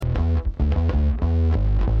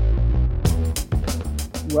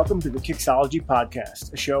Welcome to the Kicksology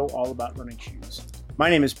Podcast, a show all about running shoes. My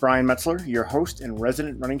name is Brian Metzler, your host and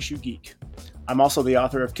resident running shoe geek. I'm also the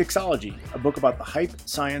author of Kicksology, a book about the hype,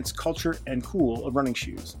 science, culture, and cool of running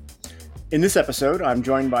shoes. In this episode, I'm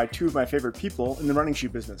joined by two of my favorite people in the running shoe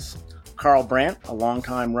business. Carl Brandt, a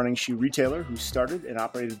longtime running shoe retailer who started and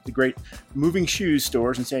operated the great Moving Shoes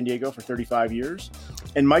stores in San Diego for 35 years,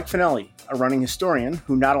 and Mike Finelli, a running historian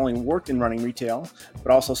who not only worked in running retail,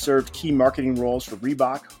 but also served key marketing roles for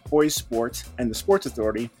Reebok, Hoyes Sports, and the Sports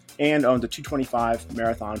Authority, and owned the 225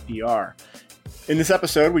 Marathon PR. In this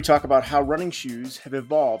episode, we talk about how running shoes have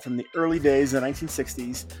evolved from the early days of the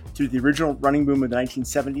 1960s through the original running boom of the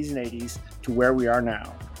 1970s and 80s to where we are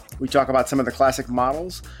now. We talk about some of the classic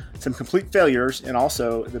models, some complete failures, and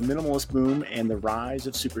also the minimalist boom and the rise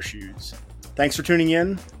of super shoes. Thanks for tuning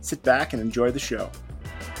in. Sit back and enjoy the show.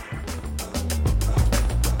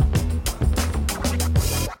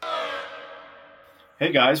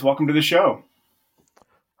 Hey guys, welcome to the show.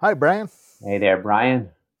 Hi, Brian. Hey there,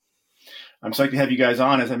 Brian. I'm psyched to have you guys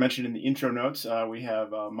on. As I mentioned in the intro notes, we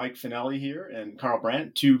have Mike Finelli here and Carl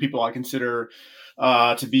Brandt, two people I consider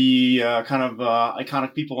to be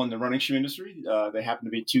iconic people in the running shoe industry. They happen to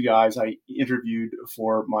be two guys I interviewed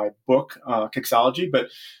for my book, Kicksology. But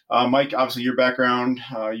Mike, obviously your background,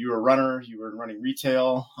 you were a runner, you were in running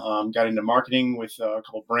retail, got into marketing with a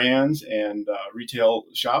couple brands and retail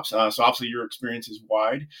shops. So obviously your experience is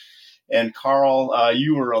wide. And Carl,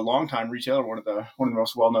 you were a longtime retailer, one of the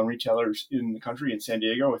most well-known retailers in the country in San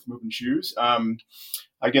Diego with Moving Shoes.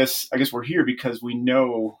 I guess we're here because we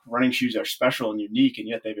know running shoes are special and unique, and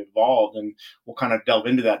yet they've evolved, and we'll kind of delve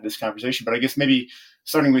into that in this conversation. But I guess maybe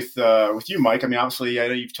starting with you, Mike. I mean, obviously, I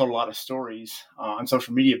know you've told a lot of stories on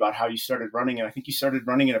social media about how you started running, and I think you started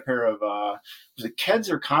running in a pair of was it Keds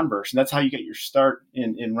or Converse, and that's how you get your start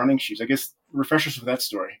in running shoes. I guess refresh us with that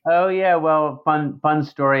story. Oh yeah, well, fun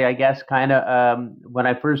story, I guess. Kind of when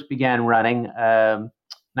I first began running,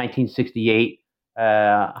 1968,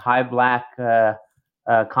 high black.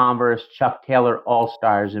 Converse Chuck Taylor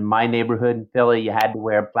All-Stars. In my neighborhood in Philly, you had to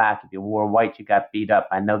wear black. If you wore white, you got beat up.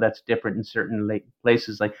 I know that's different in certain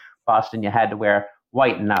places like Boston. You had to wear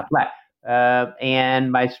white and not black.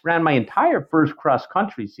 And I ran my entire first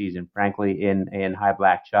cross-country season, frankly, in high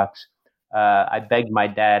black Chucks. I begged my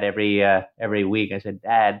dad every week. I said,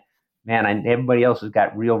 Dad, man, everybody else has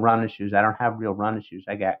got real running shoes. I don't have real running shoes.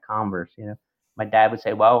 I got Converse. You know, my dad would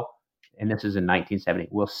say, well, and this is in 1970,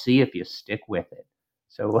 we'll see if you stick with it.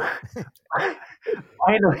 So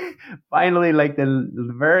finally, like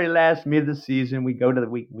the very last minute of the season, we go to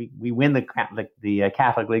we win the Catholic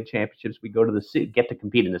League championships. We go to the city, get to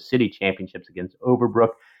compete in the city championships against Overbrook.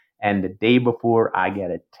 And the day before, I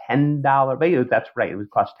get a $10. That's right, it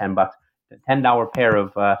would cost $10. A $10 pair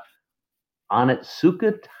of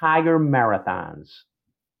Onitsuka Tiger Marathons.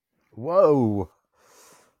 Whoa.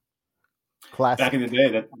 Classic. Back in the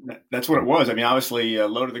day, that's what it was. I mean, obviously,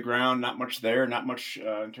 low to the ground, not much there, not much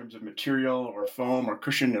in terms of material or foam or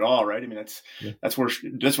cushion at all, right? I mean, that's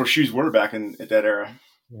where shoes were back at that era.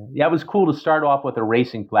 Yeah, it was cool to start off with a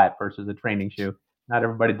racing flat versus a training shoe. Not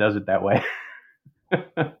everybody does it that way.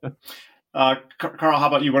 Carl, how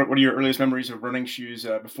about you? What are your earliest memories of running shoes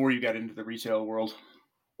before you got into the retail world?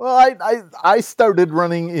 Well, I started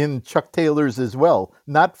running in Chuck Taylors as well,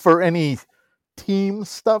 not for any team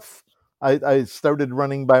stuff. I started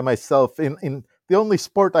running by myself. In the only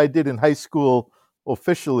sport I did in high school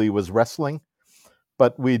officially was wrestling,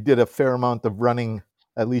 but we did a fair amount of running,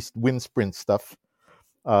 at least wind sprint stuff,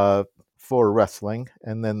 for wrestling.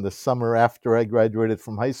 And then the summer after I graduated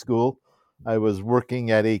from high school, I was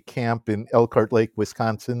working at a camp in Elkhart Lake,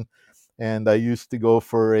 Wisconsin, and I used to go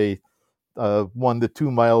for a 1 to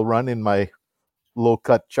 2 mile run in my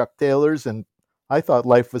low-cut Chuck Taylors, and I thought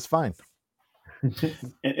life was fine.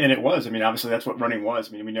 And it was. I mean, obviously, that's what running was.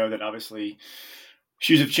 I mean, we know that obviously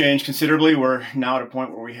shoes have changed considerably. We're now at a point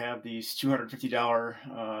where we have these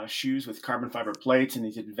 $250 shoes with carbon fiber plates and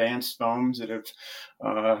these advanced foams that have,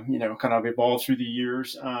 kind of evolved through the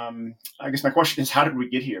years. I guess my question is, how did we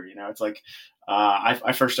get here? You know, it's like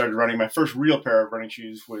I first started running. My first real pair of running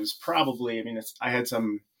shoes was probably, I mean, I had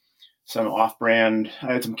some off-brand.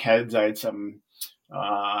 I had some Keds. I had some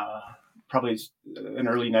probably an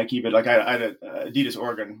early Nike, but like I had a Adidas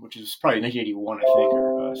Oregon, which is probably 1981, I think,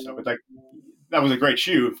 or so. But like that was a great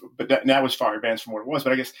shoe, but that was far advanced from what it was.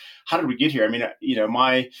 But I guess how did we get here? I mean,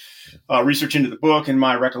 my research into the book and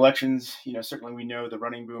my recollections, certainly we know the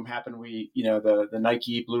running boom happened. The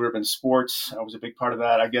Nike Blue Ribbon Sports was a big part of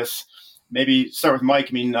that. I guess maybe start with Mike.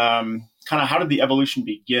 I mean, kind of how did the evolution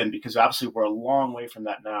begin? Because obviously we're a long way from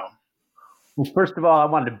that now. Well, first of all, I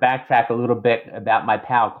wanted to backtrack a little bit about my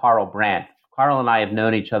pal, Carl Brandt. Carl and I have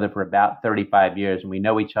known each other for about 35 years, and we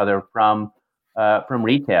know each other from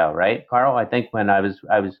retail, right, Carl? I think when I was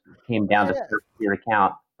came down to Yeah. serve your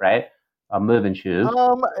account, right? Moving shoes.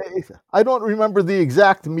 I don't remember the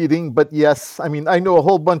exact meeting, but yes, I mean, I know a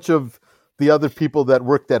whole bunch of the other people that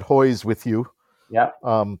worked at Hoy's with you. Yep.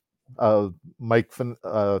 Mike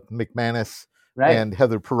McManus Right. and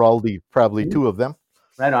Heather Peraldi, probably Mhm. two of them.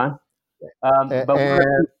 Right on. A- But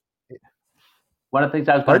And one of the things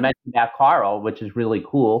I was going to pardon? mention about Carl, which is really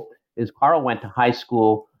cool, is Carl went to high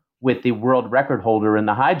school with the world record holder in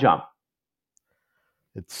the high jump.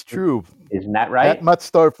 It's true. Isn't that Pat right?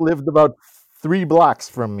 Mutsdorf lived about 3 blocks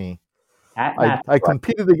from me. Pat I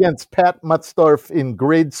competed against Pat Mutsdorf in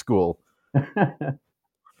grade school.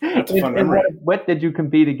 That's a fun And memory. what did you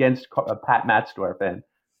compete against Pat Matsdorf in?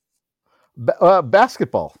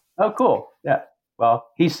 Basketball. Oh, cool. Yeah. Well,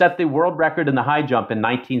 he set the world record in the high jump in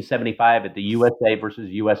 1975 at the USA versus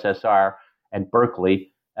USSR and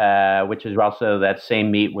Berkeley, which is also that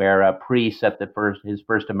same meet where Pre set his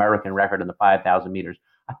first American record in the 5,000 meters.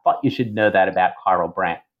 I thought you should know that about Carl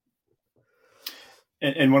Brandt.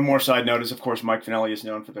 And one more side note is, of course, Mike Finelli is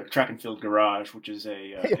known for the Track and Field Garage, which is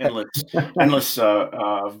a endless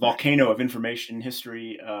volcano of information,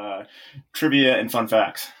 history, trivia, and fun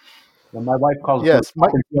facts. Well, my wife calls Yes,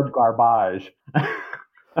 it garbage. Mike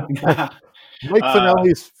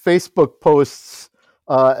Finelli's Facebook posts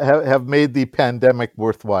have made the pandemic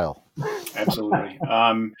worthwhile. Absolutely.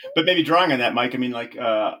 But maybe drawing on that, Mike, I mean, like,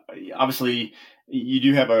 obviously you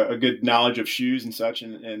do have a good knowledge of shoes and such.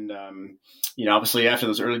 And obviously after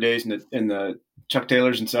those early days in the Chuck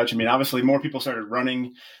Taylors and such, I mean, obviously more people started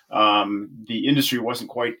running. The industry wasn't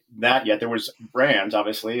quite that yet. There was brands,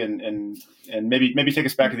 obviously, and maybe take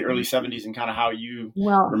us back to the early 70s and kind of how you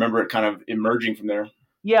remember it kind of emerging from there.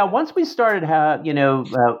 Yeah, once we started, EVA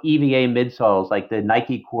midsoles like the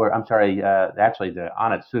Nike actually the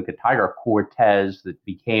Onitsuka Tiger Cortez that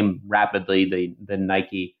became rapidly the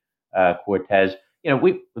Nike Cortez.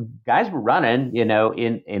 We guys were running,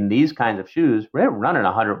 in these kinds of shoes. We're running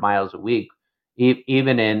 100 miles a week,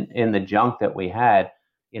 even in the junk that we had,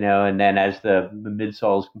 and then as the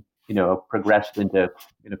midsoles, progressed into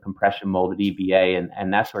compression molded EVA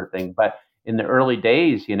and that sort of thing, but in the early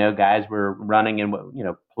days, guys were running in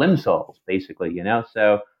plimsolls, basically,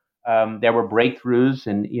 So there were breakthroughs,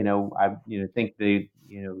 and I think the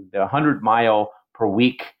 100-mile per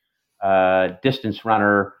week distance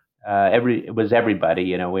runner. It was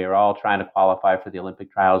everybody. We were all trying to qualify for the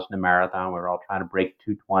Olympic trials in the marathon. We were all trying to break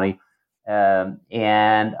 2:20,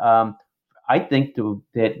 and I think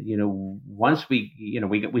that once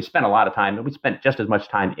we spent a lot of time. We spent just as much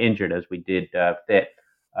time injured as we did fit.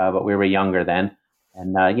 But we were younger then,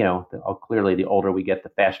 and clearly the older we get, the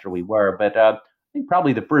faster we were. But I think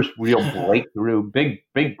probably the first real big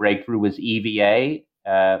breakthrough was EVA,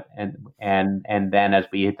 and then as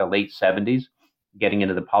we hit the late 70s, getting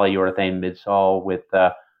into the polyurethane midsole with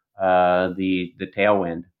the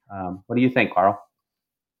tailwind. What do you think, Carl?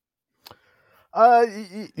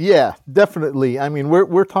 Yeah, definitely. I mean,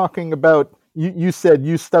 we're talking about. You said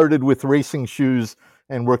you started with racing shoes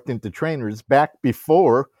and worked into trainers. Back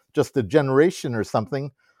before, just a generation or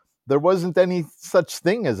something, there wasn't any such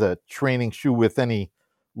thing as a training shoe with any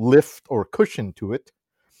lift or cushion to it.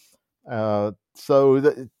 The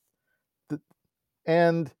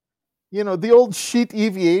old sheet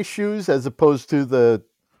EVA shoes as opposed to the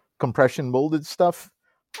compression molded stuff,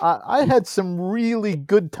 I had some really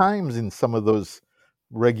good times in some of those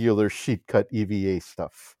regular sheet cut EVA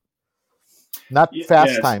stuff. Not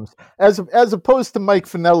fast times, as opposed to Mike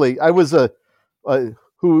Finelli. I was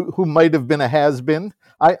who might have been a has-been.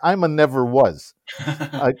 I'm a never was.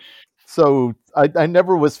 So I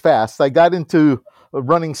never was fast. I got into a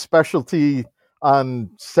running specialty on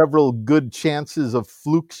several good chances of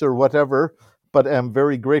flukes or whatever, but I'm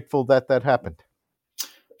very grateful that happened.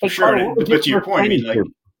 For sure. But to your point, I mean, like,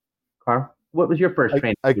 Carl, what was your first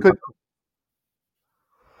training? I could.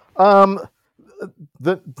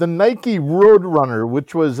 The Nike Roadrunner,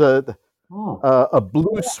 which was a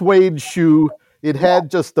blue suede shoe. It had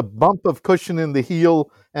just a bump of cushion in the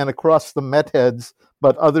heel and across the met heads,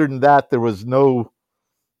 but other than that, there was no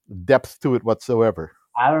depth to it whatsoever.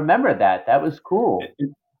 I remember that. That was cool.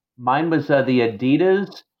 Mine was the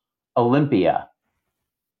Adidas Olympia.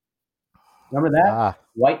 Remember that?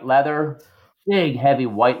 White leather, big, heavy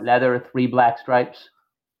white leather, 3 black stripes.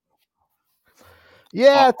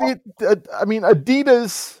 Yeah, I mean,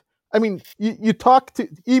 Adidas. I mean, you talk to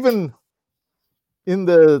even in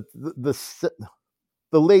the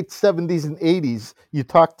late 70s and 80s, you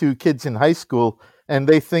talk to kids in high school, and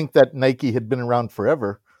they think that Nike had been around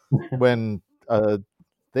forever. When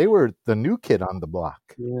They were the new kid on the block.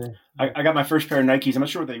 Yeah. I got my first pair of Nikes. I'm not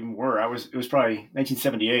sure what they even were. It was probably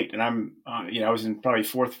 1978, and I was in probably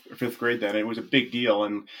fourth or fifth grade then. It was a big deal,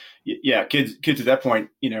 and yeah, kids at that point,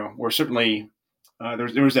 were certainly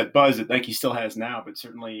there was that buzz that Nike still has now, but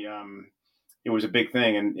certainly it was a big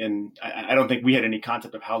thing, and I don't think we had any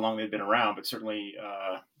concept of how long they'd been around, but certainly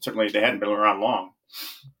they hadn't been around long.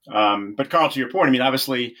 But Carl, to your point, I mean,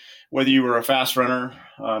 obviously, whether you were a fast runner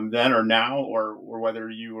then or now, or whether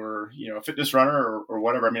you were a fitness runner or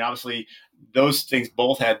whatever, I mean, obviously, those things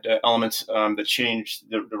both had elements that changed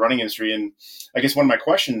the running industry. And I guess one of my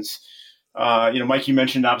questions, Mike, you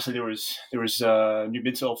mentioned obviously there was new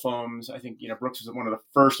midsole foams. I think Brooks was one of the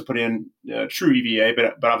first to put in true EVA,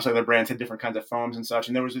 but obviously other brands had different kinds of foams and such.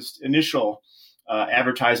 And there was this initial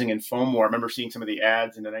advertising and foam war. I remember seeing some of the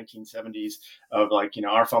ads in the 1970s of like,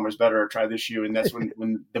 our foam is better, try this shoe. And that's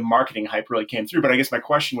when the marketing hype really came through. But I guess my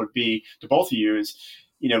question would be to both of you is,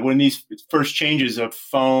 when these first changes of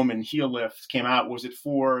foam and heel lift came out, was it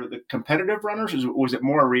for the competitive runners, or was it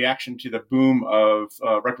more a reaction to the boom of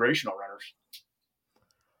recreational runners?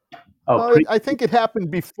 I think it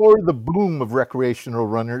happened before the boom of recreational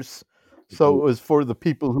runners. So it was for the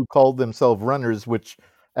people who called themselves runners, which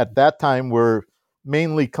at that time were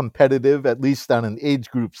mainly competitive, at least on an age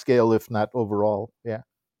group scale, if not overall. Yeah.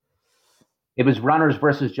 It was runners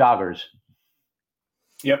versus joggers.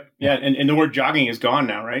 Yep. Yeah. And the word jogging is gone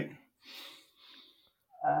now, right?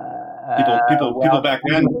 People back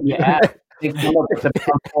then. Yeah. It's a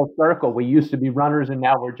full circle. We used to be runners and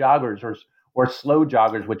now we're joggers or slow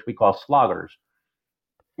joggers, which we call sloggers.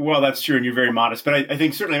 Well, that's true, and you're very modest. But I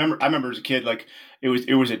think certainly, I remember as a kid, like it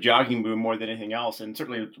was a jogging boom more than anything else, and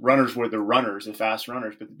certainly runners were the runners, the fast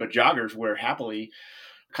runners, but joggers were happily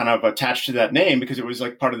kind of attached to that name because it was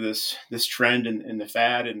like part of this trend and the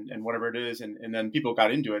fad and whatever it is, and then people got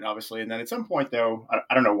into it, obviously, and then at some point, though,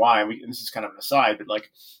 I don't know why. This is kind of an aside, but like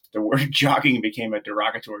the word jogging became a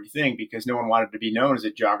derogatory thing because no one wanted to be known as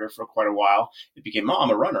a jogger for quite a while. It became, I'm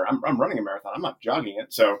a runner. I'm running a marathon. I'm not jogging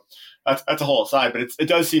it. So that's a whole aside. But it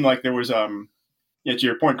does seem like there was, to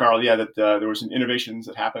your point, Carl, that there was some innovations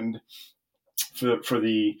that happened for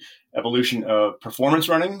the evolution of performance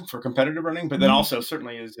running, for competitive running, but then also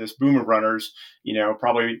certainly as this boom of runners,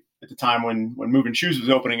 probably at the time when Moving Shoes was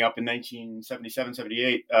opening up in 1977,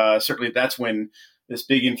 78, certainly that's when this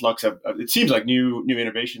big influx of it seems like new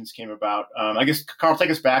innovations came about. I guess, Carl, take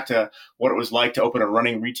us back to what it was like to open a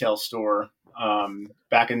running retail store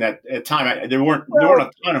back in that time. There weren't a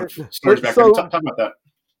ton of stores back then. Talk about that.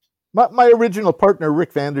 My original partner,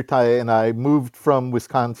 Rick Vandertye, and I moved from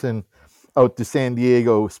Wisconsin out to San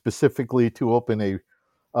Diego specifically to open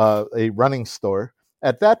a running store.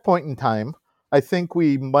 At that point in time, I think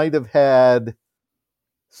we might have had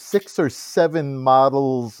 6 or 7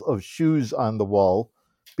 models of shoes on the wall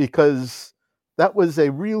because that was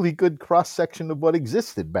a really good cross-section of what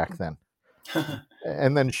existed back then.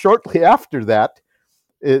 And then shortly after that,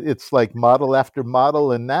 it's like model after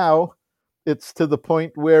model, and now it's to the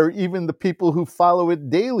point where even the people who follow it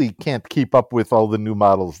daily can't keep up with all the new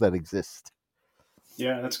models that exist.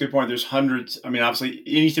 Yeah, that's a good point. There's hundreds. I mean, obviously,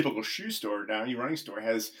 any typical shoe store now, any running store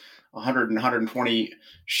has 100 and 120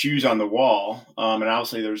 shoes on the wall. And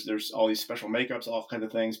obviously, there's all these special makeups, all kinds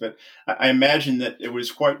of things. But I imagine that it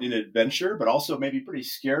was quite an adventure, but also maybe pretty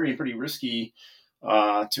scary and pretty risky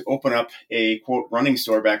to open up a, quote, running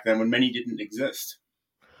store back then when many didn't exist.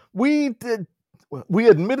 We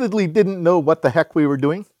admittedly didn't know what the heck we were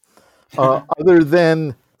doing, other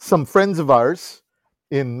than some friends of ours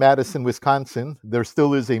in Madison, Wisconsin. There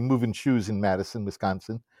still is a Moving Shoes in Madison,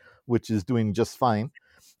 Wisconsin, which is doing just fine.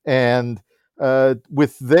 And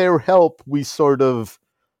with their help, we sort of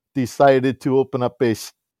decided to open up a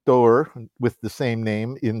store with the same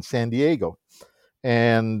name in San Diego.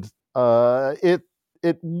 And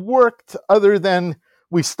it worked, other than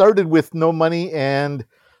we started with no money, and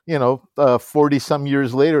 40 some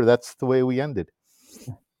years later, that's the way we ended.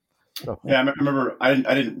 So, yeah, I remember I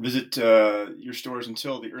didn't visit your stores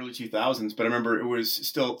until the early 2000s, but I remember it was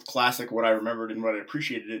still classic what I remembered and what I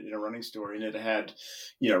appreciated it in a running store. And it had,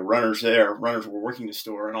 runners there. Runners were working the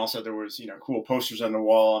store, and also there was, cool posters on the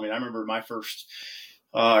wall. I mean, I remember my first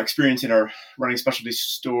experience in a running specialty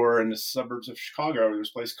store in the suburbs of Chicago. There was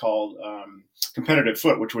a place called Competitive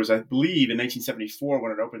Foot, which was, I believe, in 1974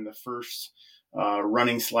 when it opened the first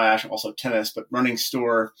running / also tennis, but running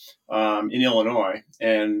store in Illinois.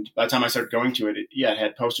 And by the time I started going to it, it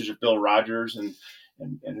had posters of Bill Rogers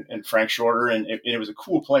and Frank Shorter, and it was a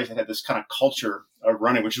cool place. It had this kind of culture of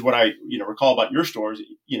running, which is what I recall about your stores.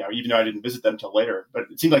 Even though I didn't visit them till later, but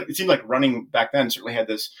it seemed like running back then certainly had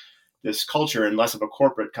this this culture and less of a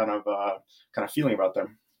corporate kind of feeling about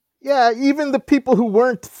them. Yeah, even the people who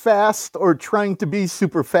weren't fast or trying to be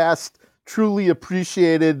super fast truly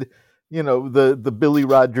appreciated, the Billy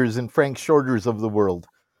Rogers and Frank Shorters of the world.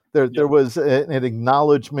 There was an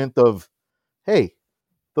acknowledgement of, hey,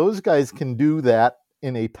 those guys can do that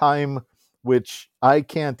in a time which I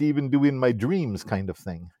can't even do in my dreams, kind of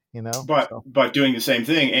thing. But doing the same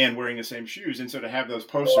thing and wearing the same shoes, and so to have those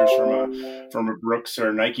posters from a Brooks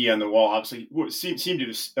or Nike on the wall, obviously seemed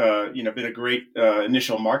to have been a great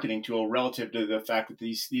initial marketing tool relative to the fact that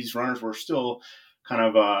these runners were still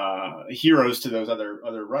kind of heroes to those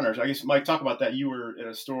other runners. I guess, Mike, talk about that. You were at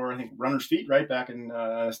a store, I think Runner's Feet, right, back in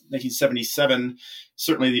 1977,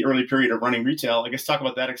 certainly the early period of running retail. I guess talk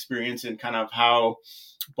about that experience and kind of how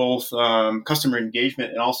both customer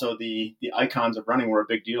engagement and also the icons of running were a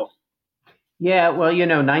big deal. Yeah, well,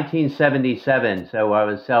 1977. So I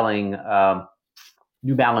was selling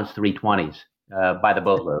New Balance 320s by the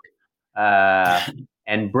boatload.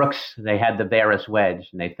 And Brooks, they had the Varus wedge,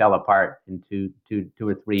 and they fell apart in two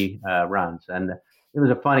or three runs. And it was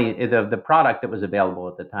the product that was available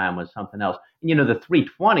at the time was something else. And, the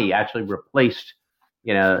 320 actually replaced,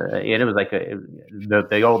 and it was like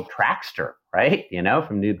the old Trackster, right?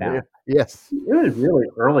 From New Balance. Yes. It was really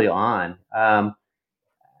early on.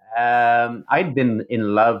 I'd been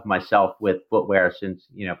in love myself with footwear since,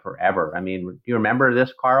 forever. I mean, do you remember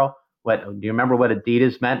this, Carl? Do you remember what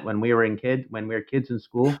Adidas meant when we were kids in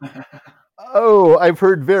school? Oh, I've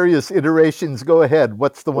heard various iterations. Go ahead.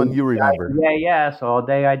 What's the one you remember? Yeah. So all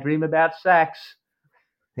day I dream about sex.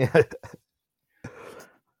 Yes.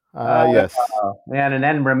 Man, and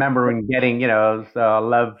then remembering getting, so I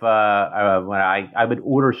love when I would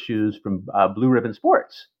order shoes from Blue Ribbon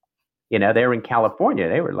Sports. They were in California.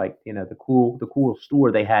 They were like, the cool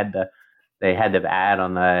store. They had the ad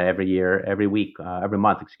on every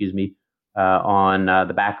month, on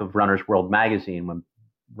the back of Runner's World magazine when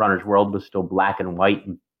Runner's World was still black and white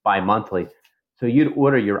and bi-monthly. So you'd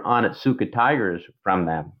order your Onitsuka Tigers from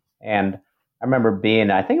them. And I remember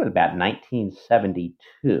I think it was about 1972.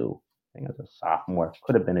 I think I was a sophomore,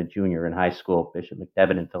 could have been a junior in high school, Bishop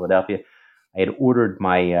McDevitt in Philadelphia. I had ordered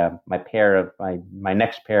my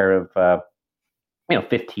next pair of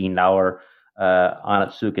 $15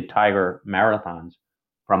 Onitsuka Tiger marathons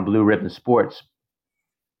from Blue Ribbon Sports.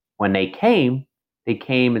 When they came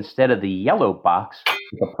instead of the yellow box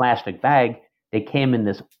with a plastic bag, they came in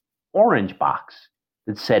this orange box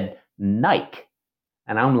that said Nike.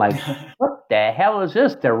 And I'm like, what the hell is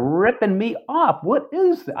this? They're ripping me off. What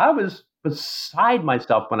is this? I was beside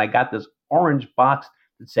myself when I got this orange box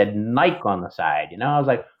that said Nike on the side. I was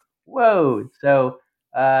like, whoa. So,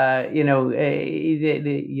 the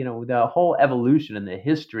whole evolution and the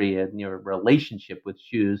history and your relationship with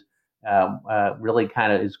shoes really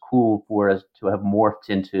kind of is cool for us to have morphed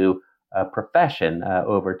into a profession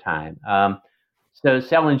over time. So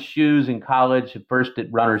selling shoes in college, first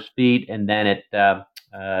at Runner's Feet and then at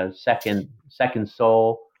Second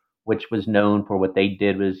Sole, which was known for what they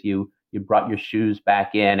did was you brought your shoes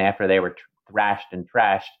back in after they were thrashed and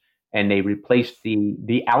trashed, and they replaced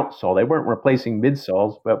the outsole. They weren't replacing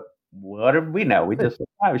midsoles, but what did we know? We just said,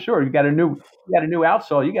 oh, sure, you got a new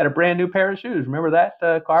outsole, you got a brand new pair of shoes. Remember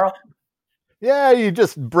that, Carl? Yeah, you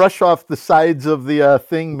just brush off the sides of the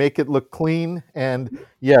thing, make it look clean, and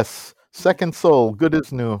yes, Second Sole, good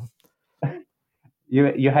as new.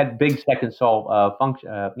 You had big Second Sole function,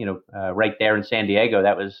 right there in San Diego.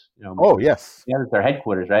 That was, Oh yes, yeah, that's their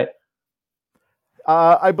headquarters, right?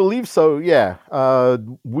 I believe so. Yeah,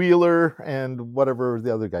 Wheeler and whatever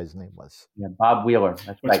the other guy's name was. Yeah, Bob Wheeler.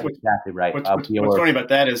 That's exactly right. What's funny about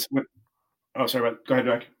that is, go ahead,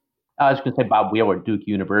 Mike. I was going to say Bob Wheeler, Duke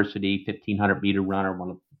University, 1,500-meter runner,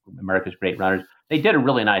 one of America's great runners. They did a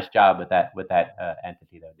really nice job with that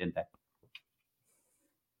entity, though, didn't they?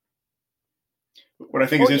 What I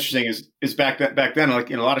think is interesting is back then,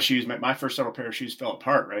 like in a lot of shoes, my first several pair of shoes fell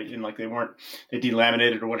apart, right? And like they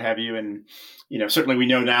delaminated or what have you. And, certainly we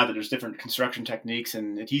know now that there's different construction techniques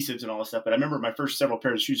and adhesives and all this stuff. But I remember my first several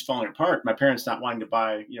pairs of shoes falling apart, my parents not wanting to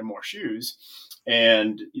buy, more shoes.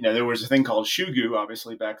 And, there was a thing called shoe goo,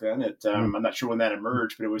 obviously back then. I'm not sure when that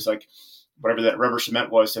emerged, but it was like whatever that rubber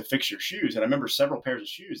cement was to fix your shoes. And I remember several pairs of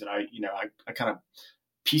shoes that I kind of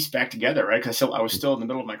pieced back together, right? Because I was still in the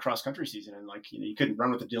middle of my cross country season, and you couldn't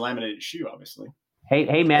run with a delaminated shoe, obviously.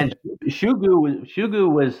 Hey, man, shoe goo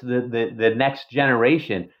was the next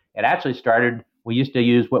generation. It actually started. We used to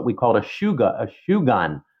use what we called a shoe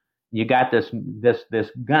gun. You got this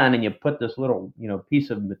gun, and you put this little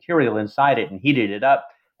piece of material inside it, and heated it up,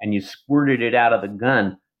 and you squirted it out of the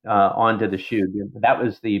gun onto the shoe. That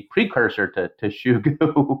was the precursor to shoe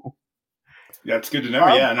goo. That's good to know.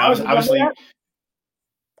 Yeah, and I was obviously.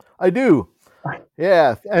 I do.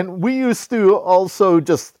 Yeah, and we used to also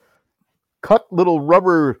just cut little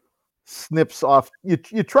rubber snips off. You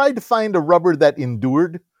tried to find a rubber that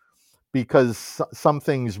endured because some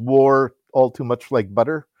things wore all too much like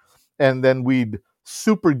butter, and then we'd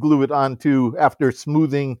super glue it onto after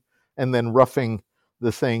smoothing and then roughing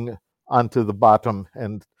the thing onto the bottom,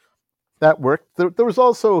 and that worked. There was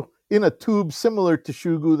also in a tube similar to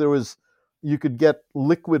shoe glue. You could get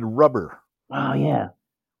liquid rubber. Oh yeah.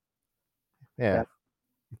 Yeah.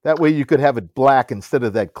 That way you could have it black instead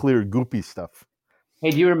of that clear goopy stuff.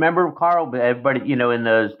 Hey, do you remember, Carl? Everybody, in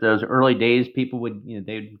those early days, people would,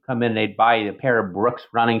 they'd come in, they'd buy a pair of Brooks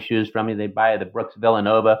running shoes from you. They'd buy the Brooks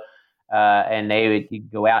Villanova, and they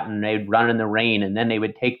would go out and they'd run in the rain, and then they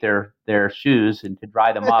would take their shoes and to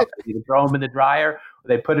dry them up, either throw them in the dryer, or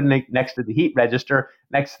they put them next to the heat register.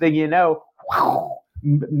 Next thing you know,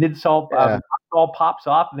 midsole pops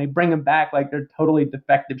off, and they bring them back like they're totally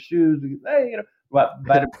defective shoes. Hey, but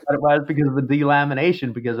it was because of the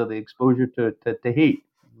delamination, because of the exposure to heat.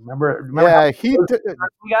 Remember yeah,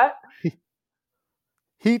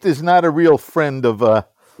 heat is not a real friend of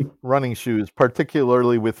running shoes,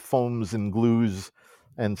 particularly with foams and glues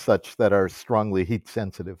and such that are strongly heat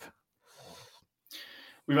sensitive.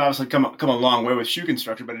 We've obviously come a long way with shoe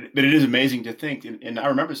construction, but it is amazing to think. And I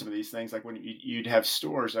remember some of these things, like when you'd have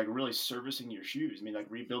stores like really servicing your shoes. I mean, like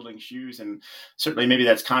rebuilding shoes, and certainly maybe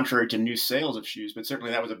that's contrary to new sales of shoes, but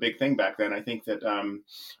certainly that was a big thing back then. I think that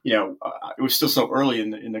it was still so early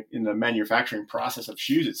in the manufacturing process of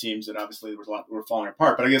shoes. It seems that obviously there was a lot that were falling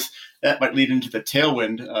apart. But I guess that might lead into the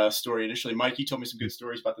Tailwind story initially. Mike, you told me some good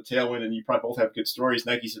stories about the Tailwind, and you probably both have good stories.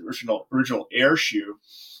 Nike's original Air shoe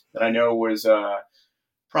that I know was.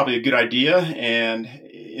 Probably a good idea and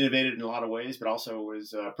innovated in a lot of ways, but also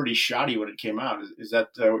was pretty shoddy when it came out. Is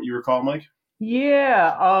that what you recall, Mike?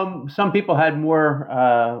 Yeah, some people had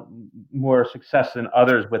more success than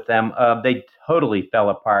others with them. They totally fell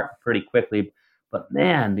apart pretty quickly. But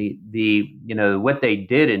man, the what they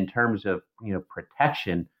did in terms of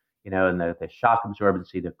protection, and the shock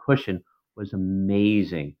absorbency, the cushion was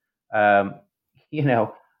amazing. Um, you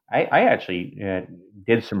know, I actually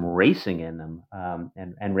did some racing in them,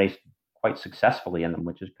 and raced quite successfully in them,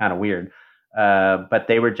 which is kind of weird. But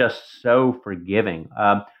they were just so forgiving.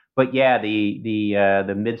 But yeah, the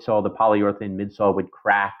midsole, the polyurethane midsole would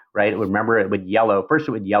crack, right? Remember, it would yellow. First,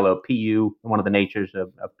 it would yellow. PU, one of the natures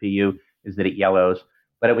of PU is that it yellows,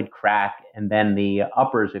 but it would crack. And then the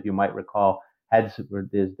uppers, if you might recall,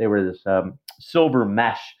 they were this silver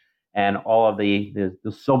mesh, and all of the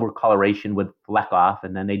silver coloration would fleck off.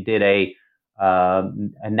 And then they did a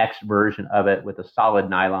next version of it with a solid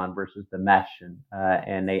nylon versus the mesh,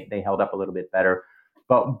 and they held up a little bit better.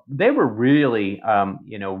 But they were really,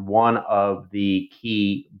 one of the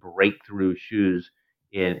key breakthrough shoes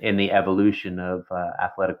in the evolution of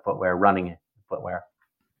athletic footwear, running footwear.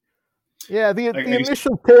 Yeah, the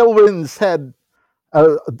initial Tailwinds had,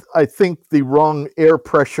 I think, the wrong air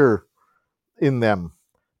pressure in them,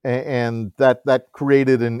 and that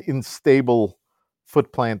created an unstable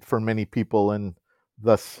foot plant for many people, and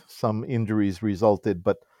thus some injuries resulted.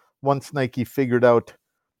 But once Nike figured out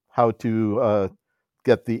how to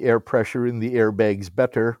get the air pressure in the airbags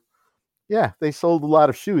better, yeah, they sold a lot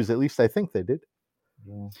of shoes. At least I think they did.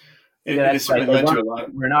 Yeah. It certainly led to a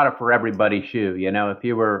lot. We're not a for everybody shoe. If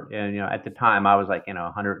you were, at the time I was like,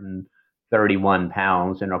 131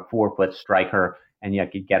 pounds and a 4-foot striker, and you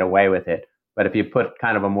could get away with it. But if you put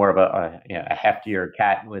kind of a more of a heftier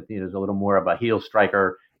cat with there's a little more of a heel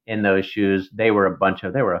striker in those shoes, they were a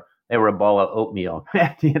ball of oatmeal.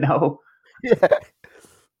 Yeah.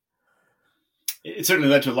 It certainly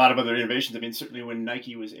led to a lot of other innovations. I mean, certainly when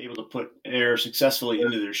Nike was able to put air successfully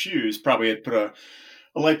into their shoes, probably had put a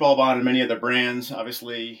light bulb on in many other brands.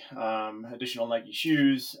 Obviously, additional Nike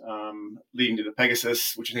shoes, leading to the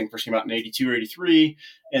Pegasus, which I think first came out in 82 or 83.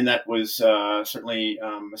 And that was certainly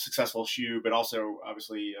a successful shoe, but also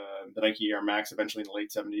obviously the Nike Air Max eventually in the late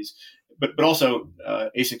 70s. But also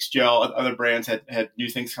Asics Gel, other brands had new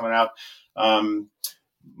things coming out.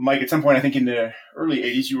 Mike, at some point, I think in the early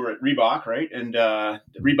 80s, you were at Reebok, right? And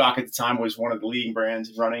Reebok at the time was one of the leading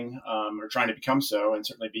brands running, or trying to become so, and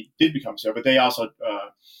certainly did become so. But they also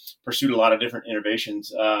pursued a lot of different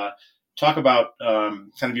innovations. Talk about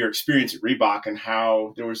kind of your experience at Reebok and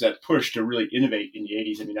how there was that push to really innovate in the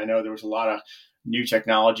 80s. I mean, I know there was a lot of new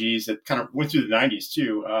technologies that kind of went through the 90s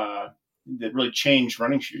too, that really changed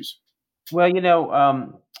running shoes. Well,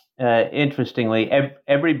 interestingly,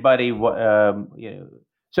 everybody,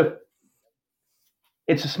 so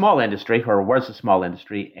it's a small industry, or was a small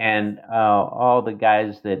industry, and all the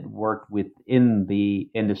guys that worked within the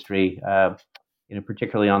industry,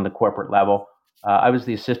 particularly on the corporate level. I was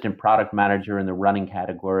the assistant product manager in the running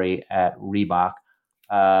category at Reebok,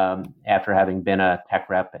 after having been a tech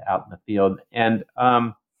rep out in the field. And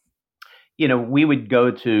we would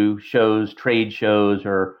go to shows, trade shows,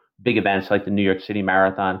 or big events like the New York City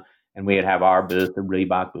Marathon, and we'd have our booth, the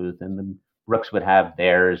Reebok booth, and the Brooks would have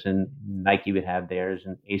theirs, and Nike would have theirs,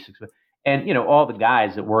 and Asics would. And all the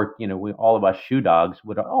guys that worked, all of us shoe dogs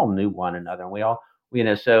would all knew one another, and we all,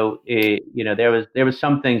 so there was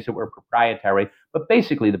some things that were proprietary, but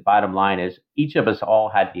basically the bottom line is each of us all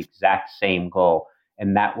had the exact same goal,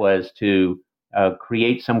 and that was to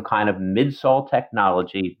create some kind of midsole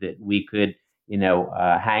technology that we could,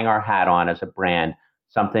 hang our hat on as a brand,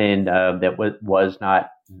 something that was not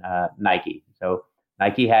Nike. So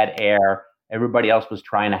Nike had Air. Everybody else was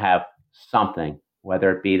trying to have something,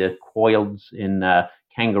 whether it be the coils in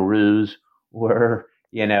kangaroos or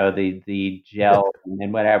the gel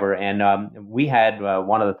and whatever. And we had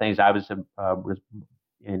one of the things I was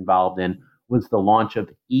involved in was the launch of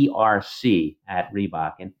ERC at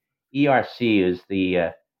Reebok, and ERC is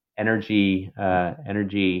the energy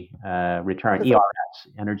return, ERS,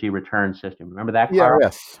 energy return system. Remember that,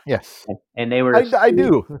 Carl? Yes. And they were I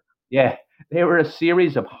do. Yeah, they were a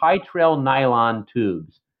series of high trail nylon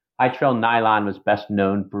tubes. High trail nylon was best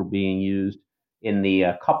known for being used in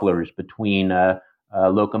the couplers between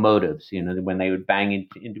locomotives. When they would bang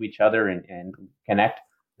into each other and connect,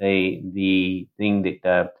 the thing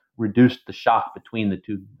that reduced the shock between the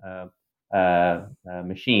two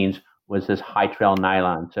machines was this high trail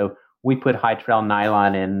nylon. So we put high trail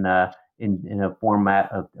nylon in a format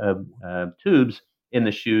of tubes in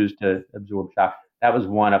the shoes to absorb shock. That was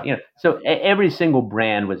one of, so every single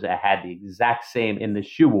brand had the exact same, in the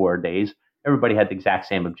shoe war days. Everybody had the exact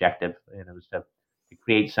same objective, and it was to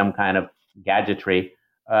create some kind of gadgetry.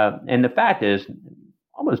 And the fact is,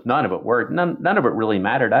 almost none of it worked. None of it really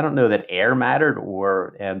mattered. I don't know that air mattered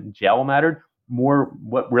or gel mattered.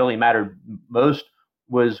 What really mattered most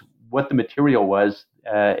was what the material was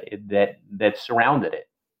that surrounded it,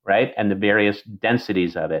 right, and the various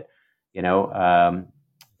densities of it,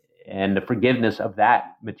 and the forgiveness of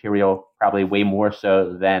that material probably way more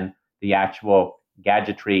so than the actual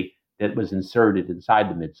gadgetry that was inserted inside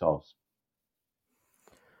the midsoles.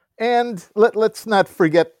 And let's not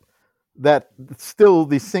forget that still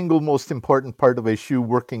the single most important part of a shoe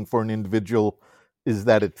working for an individual is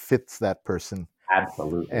that it fits that person.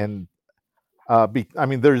 Absolutely. And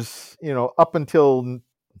there's, up until,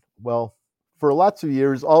 for lots of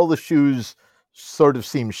years, all the shoes sort of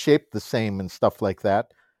seem shaped the same and stuff like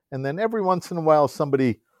that. And then every once in a while,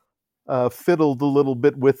 somebody fiddled a little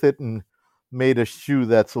bit with it and made a shoe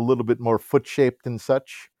that's a little bit more foot shaped and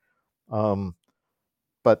such.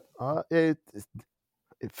 But it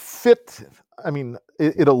fit.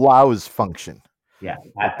 It allows function. Yeah,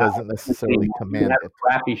 it doesn't necessarily command it. A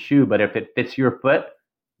crappy shoe, but if it fits your foot,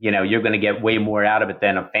 you're going to get way more out of it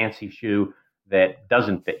than a fancy shoe that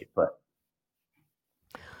doesn't fit your foot.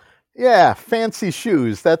 Yeah, fancy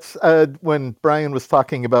shoes. That's when Brian was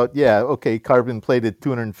talking about, carbon plated,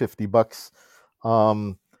 $250.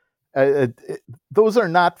 Those are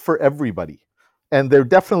not for everybody. And they're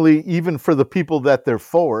definitely, even for the people that they're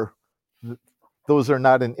for, those are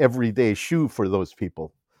not an everyday shoe for those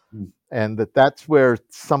people. And that's where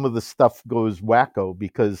some of the stuff goes wacko,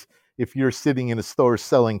 because if you're sitting in a store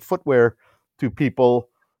selling footwear to people,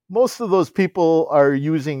 most of those people are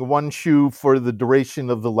using one shoe for the duration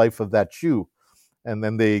of the life of that shoe. And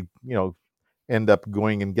then they, end up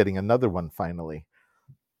going and getting another one finally.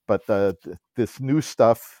 But this new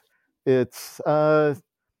stuff, it's,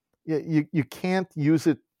 you can't use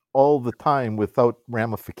it all the time without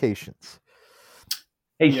ramifications.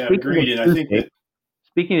 Hey, agreed. And I think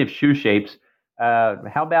speaking of shoe shapes,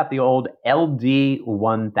 how about the old LD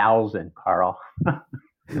 1000, Carl?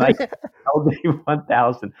 Like LD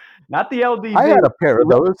 1000, not the LD. I had a pair of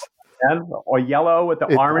those. Or yellow with the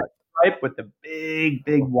orange stripe with the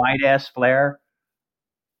big wide ass flare.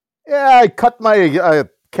 Yeah, I cut my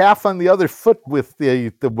calf on the other foot with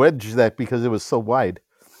the wedge because it was so wide.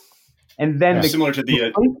 And then similar to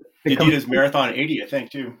the Adidas Marathon 80, I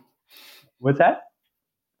think too. What's that?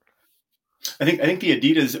 I think the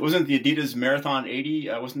Adidas Marathon 80,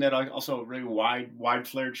 wasn't that also a really wide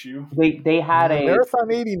flared shoe? They had a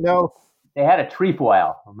Marathon 80. No, they had a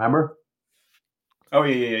trefoil. Remember? Oh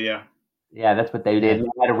yeah. Yeah, that's what they did. They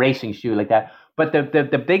had a racing shoe like that. But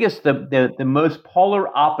the biggest, the most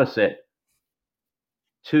polar opposite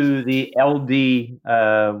to the LD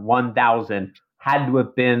 1000 had to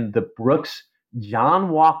have been the Brooks John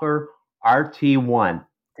Walker RT1.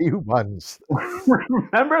 T1s.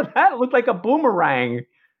 Remember that? It looked like a boomerang.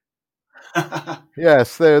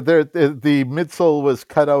 Yes, the midsole was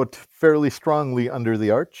cut out fairly strongly under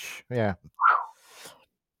the arch. Yeah.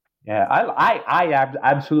 Yeah, I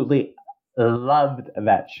absolutely loved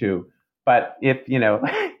that shoe. But if,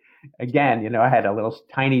 again, I had a little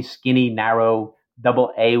tiny, skinny, narrow,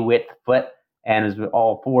 double A width foot, and it was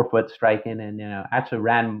all 4 foot striking, and actually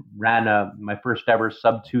ran my first ever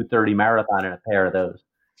sub 2:30 marathon in a pair of those.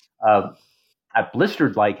 I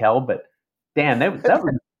blistered like hell, but damn, that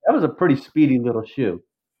was a pretty speedy little shoe.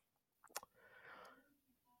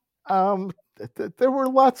 There were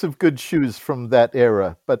lots of good shoes from that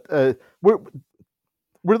era, but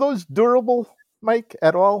were those durable, Mike,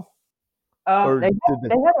 at all? They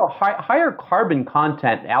had a higher carbon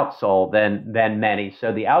content outsole than many,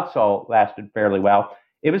 so the outsole lasted fairly well.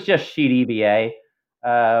 It was just sheet EVA,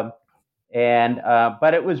 but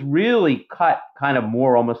it was really cut kind of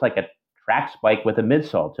more almost like a track spike with a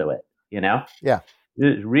midsole to it. Yeah, it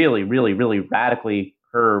was really, really, really radically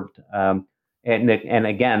curved, and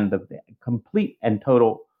again the complete and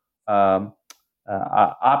total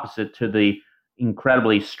opposite to the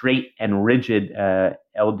incredibly straight and rigid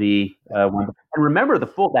LD one. And remember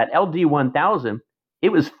that LD 1000, it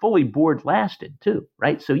was fully board lasted too,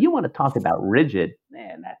 right? So you want to talk about rigid,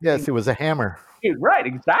 man. Yes, it was a hammer. Right,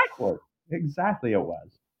 exactly it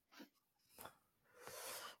was.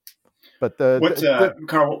 But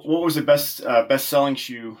Carl, what was the best selling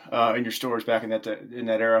shoe in your stores back in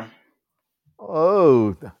that era?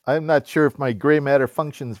 Oh, I'm not sure if my gray matter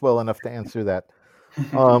functions well enough to answer that.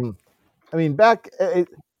 I mean, back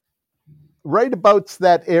right about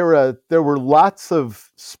that era, there were lots of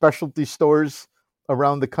specialty stores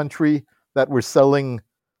around the country that were selling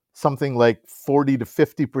something like 40 to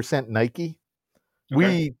 50% Nike. Okay.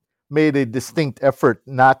 We made a distinct effort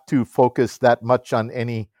not to focus that much on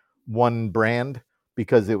any one brand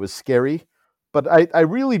because it was scary. But I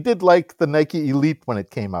really did like the Nike Elite when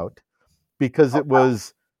it came out because it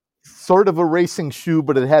was sort of a racing shoe,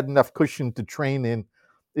 but it had enough cushion to train in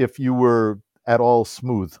if you were at all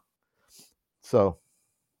smooth. So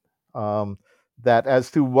that as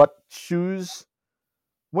to what shoes,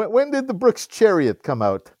 when did the Brooks Chariot come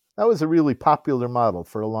out? That was a really popular model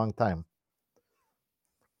for a long time.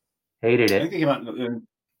 Hated it. I think they came out in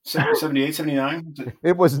 78, 79.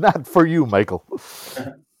 It was not for you, Michael.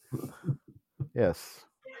 Yes.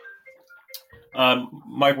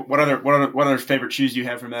 Mike, what other favorite shoes do you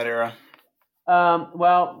have from that era?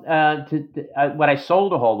 What I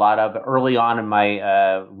sold a whole lot of early on in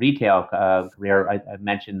my retail career, I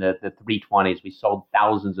mentioned the 320s. We sold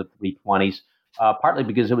thousands of 320s, partly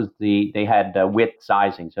because they had width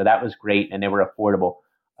sizing, so that was great, and they were affordable.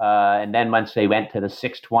 And then once they went to the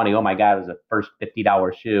 620, oh my God, it was the first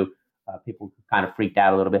 $50 shoe. People kind of freaked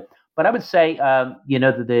out a little bit. But I would say,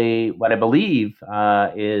 what I believe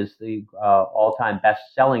is the all-time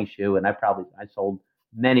best-selling shoe, and I sold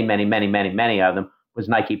many of them, was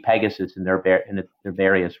Nike Pegasus in their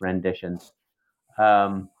various renditions.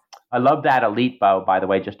 I love that Elite Bow, by the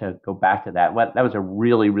way, just to go back to that. That was a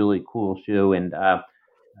really, really cool shoe, and it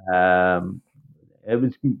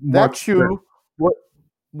was that shoe. What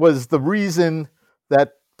was the reason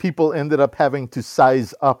that people ended up having to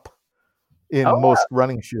size up in most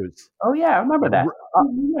running shoes? Oh yeah, I remember that.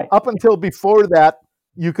 Up until before that,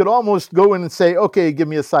 you could almost go in and say, "Okay, give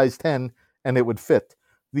me a size 10," and it would fit.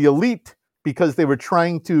 The Elite, because they were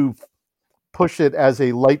trying to push it as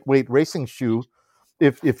a lightweight racing shoe,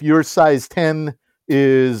 if your size 10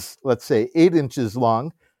 is, let's say, 8 inches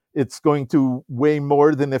long, it's going to weigh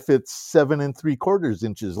more than if it's 7 3/4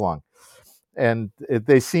 inches long. And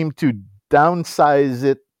they seem to downsize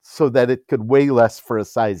it so that it could weigh less for a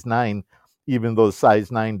size 9, even though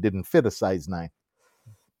size 9 didn't fit a size 9.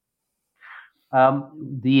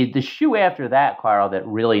 The shoe after that, Carl, that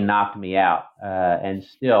really knocked me out, I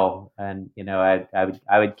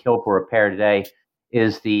would kill for a pair today,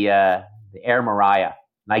 is the Air Mariah,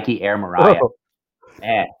 Nike Air Mariah. Oh.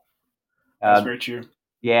 Man, that's very true.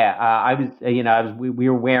 Yeah, we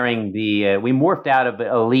were wearing we morphed out of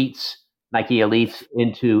Elites, Nike Elites,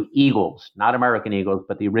 into Eagles, not American Eagles,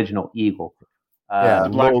 but the original Eagle. The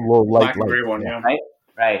black and gray one, yeah.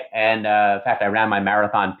 Right. And in fact, I ran my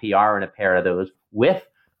marathon PR in a pair of those with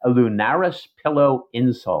a Lunaris pillow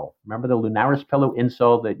insole. Remember the Lunaris pillow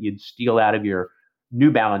insole that you'd steal out of your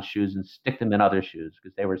New Balance shoes and stick them in other shoes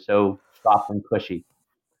because they were so soft and cushy.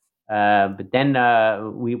 But then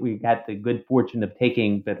we had the good fortune of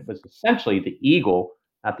taking that was essentially the Eagle,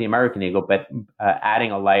 not the American Eagle, but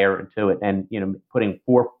adding a layer to it and putting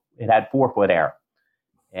it had 4-foot air.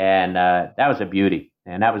 and that was a beauty.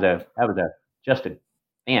 And that was just a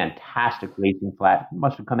fantastic racing flat. It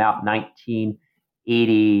must have come out in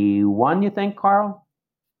 1981. You think, Carl?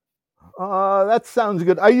 That sounds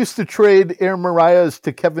good. I used to trade Air Mariahs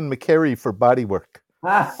to Kevin McCary for bodywork.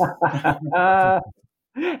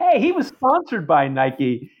 Hey, he was sponsored by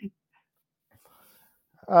Nike.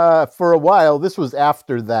 For a while. This was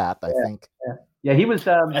after that, I think. Yeah, he was.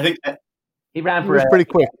 I think he ran He for was pretty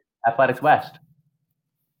quick. Athletics West.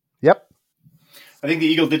 Yep. I think the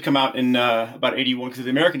Eagle did come out in about 81 because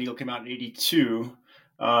the American Eagle came out in 82.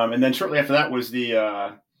 And then shortly after that was the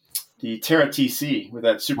Terra TC with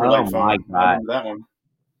that super light foam. My God. I remember that one.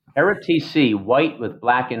 Terra TC, white with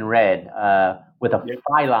black and red, with a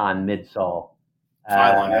Phylon midsole.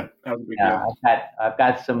 Phylon, that was a big deal. I've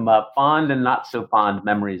got some fond and not so fond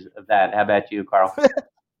memories of that. How about you, Carl?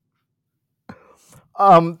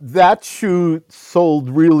 That shoe sold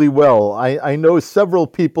really well. I know several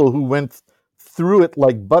people who went through it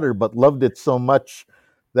like butter, but loved it so much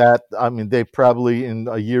that, I mean, they probably in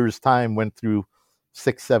a year's time went through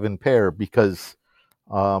 6-7 pair because,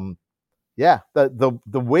 the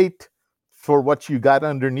weight for what you got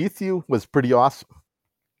underneath you was pretty awesome.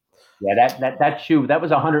 Yeah, that shoe, that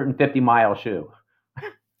was a 150-mile shoe.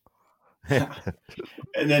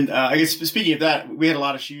 And then I guess speaking of that, we had a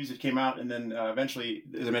lot of shoes that came out, and then eventually,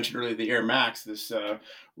 as I mentioned earlier, the Air Max, this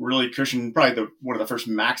really cushioned, probably one of the first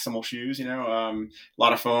maximal shoes. A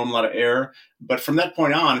lot of foam, a lot of air. But from that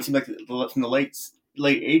point on, it seemed like from the late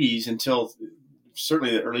 '80s until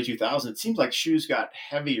certainly the early 2000s, it seems like shoes got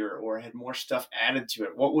heavier or had more stuff added to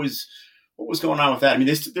it. What was going on with that? I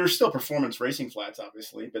mean, there's still performance racing flats,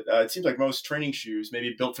 obviously, but it seems like most training shoes,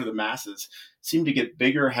 maybe built for the masses, seem to get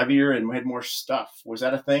bigger, heavier, and had more stuff. Was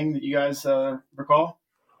that a thing that you guys recall?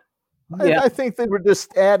 I think they were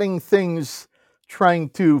just adding things, trying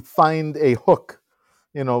to find a hook.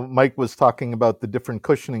 Mike was talking about the different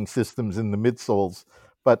cushioning systems in the midsoles,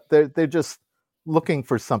 but they're just looking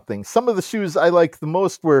for something. Some of the shoes I liked the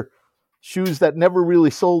most were shoes that never really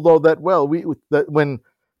sold all that well. When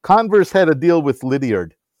Converse had a deal with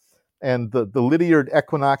Lydiard, and the Lydiard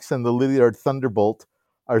Equinox and the Lydiard Thunderbolt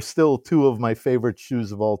are still two of my favorite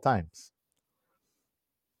shoes of all times.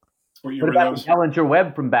 What about the Dellinger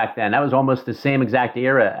Webb from back then? That was almost the same exact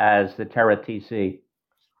era as the Terra TC.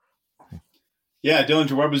 Yeah,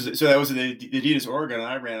 Dellinger Webb that was the Adidas Oregon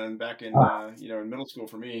I ran back in in middle school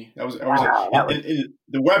for me. The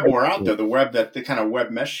Webb wore out though. The Webb, that the kind of Webb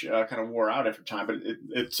mesh kind of wore out after time, but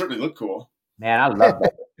it certainly looked cool. Man, I love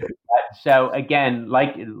that. So again,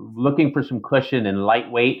 like looking for some cushion and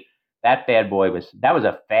lightweight, that bad boy was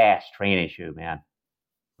a fast training shoe, man.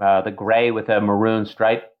 The gray with a maroon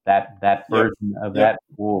stripe, that version of that.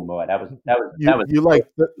 Oh boy, that was. You like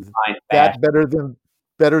that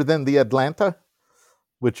better than the Atlanta,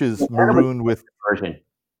 which is maroon with version.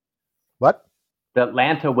 What? The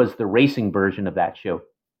Atlanta was the racing version of that shoe.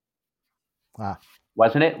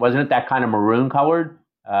 Wasn't it? Wasn't it that kind of maroon colored?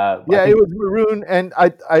 It was maroon, and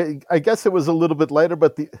I guess it was a little bit lighter,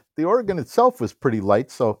 but the Oregon itself was pretty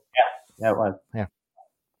light. So yeah, it was. Yeah,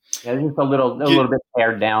 just a little bit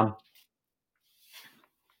pared down.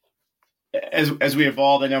 As we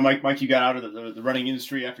evolved, I know Mike, you got out of the running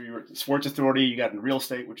industry after you were at the Sports Authority. You got in real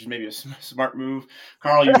estate, which is maybe a smart move.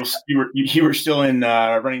 Carl, you were still in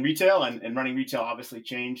running retail, and running retail obviously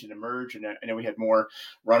changed and emerged. And I know we had more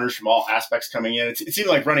runners from all aspects coming in. It seemed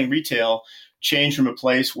like running retail changed from a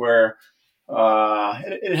place where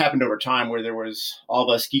it happened over time, where there was all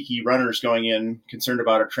of us geeky runners going in concerned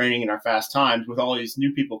about our training and our fast times, with all these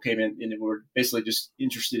new people came in and were basically just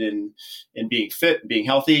interested in being fit and being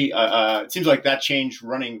healthy. It seems like that changed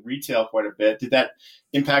running retail quite a bit. Did that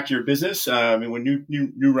impact your business? When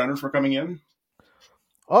new runners were coming in?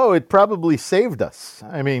 Oh, it probably saved us.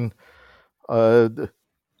 I mean, a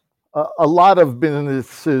lot of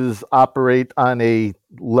businesses operate on a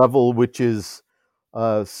level which is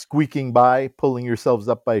squeaking by, pulling yourselves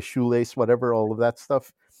up by a shoelace, whatever, all of that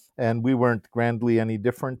stuff. And we weren't grandly any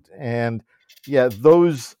different. And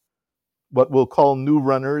those, what we'll call new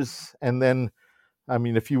runners. And then, I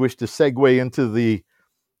mean, if you wish to segue into the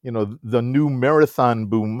new marathon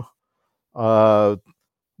boom,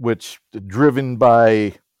 which driven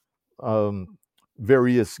by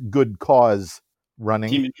various good cause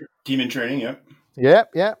running. Team in training, yep.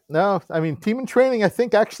 Yeah. No, I mean, Team in Training, I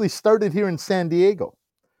think, actually started here in San Diego.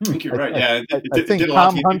 I think you're right. Yeah, I think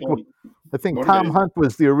Tom Hunt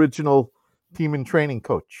was the original Team in Training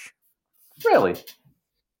coach. Really?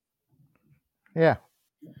 Yeah.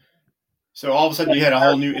 So all of a sudden, you had a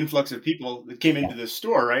whole new influx of people that came into the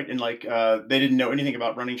store, right? And they didn't know anything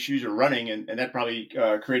about running shoes or running, and that probably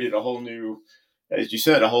created a whole new as you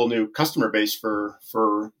said, a whole new customer base for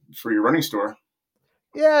your running store.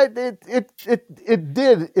 Yeah, it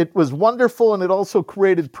did. It was wonderful, and it also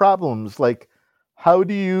created problems. Like, how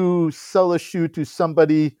do you sell a shoe to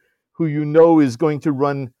somebody who you know is going to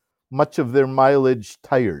run much of their mileage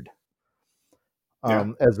tired,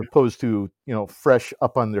 as opposed to fresh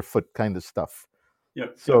up on their foot kind of stuff.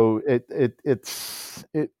 Yep. So it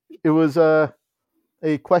was a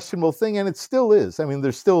questionable thing, and it still is. I mean,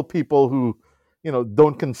 there's still people who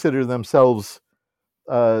don't consider themselves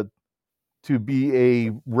to be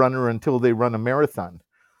a runner until they run a marathon.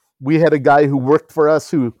 We had a guy who worked for us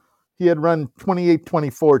who he had run 28,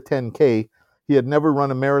 24, 10K. He had never run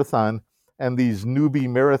a marathon, and these newbie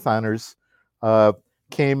marathoners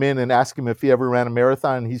came in and asked him if he ever ran a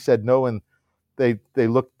marathon. He said no, and they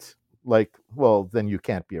looked like, well, then you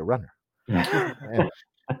can't be a runner.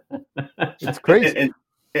 It's crazy.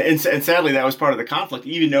 And sadly, that was part of the conflict,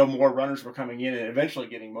 even though more runners were coming in and eventually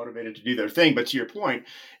getting motivated to do their thing. But to your point,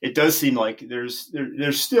 it does seem like there's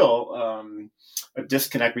still a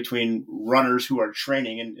disconnect between runners who are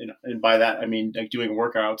training. And by that, I mean like doing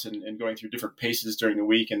workouts and going through different paces during the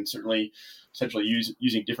week, and certainly essentially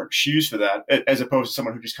using different shoes for that, as opposed to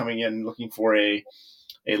someone who's just coming in looking for a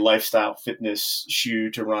lifestyle fitness shoe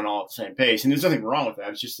to run all at the same pace. And there's nothing wrong with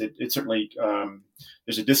that. It's just that it certainly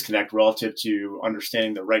there's a disconnect relative to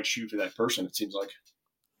understanding the right shoe for that person, it seems like.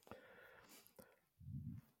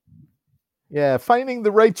 Yeah, finding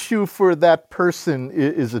the right shoe for that person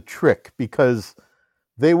is a trick, because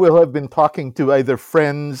they will have been talking to either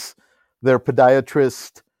friends, their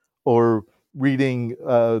podiatrist, or reading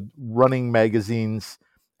running magazines,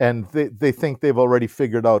 and they think they've already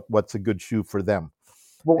figured out what's a good shoe for them.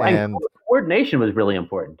 Well, and coordination was really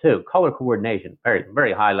important too. Color coordination, very,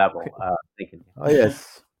 very high level thinking. Oh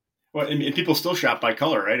yes. Well, and people still shop by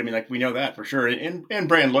color, right? I mean, like we know that for sure, and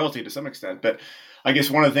brand loyalty to some extent. But I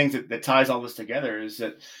guess one of the things that ties all this together is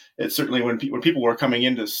that it's certainly when people were coming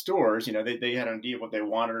into stores, they had an idea of what they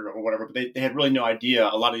wanted or whatever, but they had really no idea.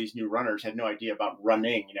 A lot of these new runners had no idea about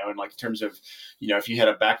running, and like in terms of, if you had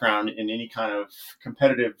a background in any kind of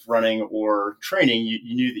competitive running or training,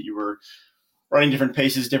 you knew that you were running different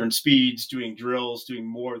paces, different speeds, doing drills, doing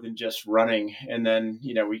more than just running. And then,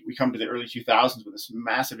 we come to the early 2000s with this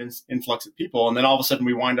massive influx of people. And then all of a sudden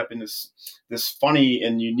we wind up in this funny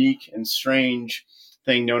and unique and strange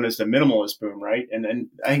thing known as the minimalist boom, right? And then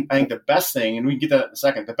I think the best thing, and we can get that in a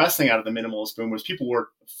second, the best thing out of the minimalist boom was people were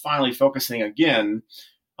finally focusing again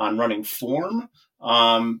on running form.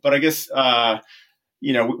 But I guess,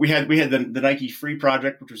 we had the Nike Free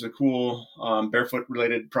project, which was a cool barefoot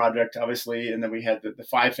related project, obviously, and then we had the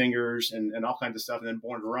Five Fingers and all kinds of stuff, and then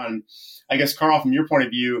Born to Run. I guess, Carl, from your point of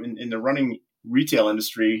view in the running retail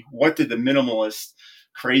industry, what did the minimalist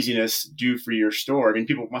craziness do for your store? I mean,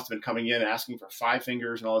 people must have been coming in asking for Five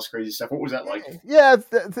Fingers and all this crazy stuff. What was that like? Yeah,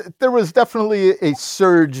 there was definitely a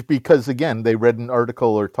surge because, again, they read an article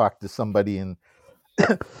or talked to somebody, and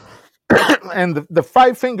and the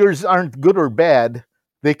Five Fingers aren't good or bad.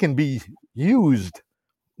 They can be used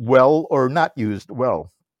well or not used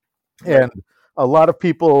well. And a lot of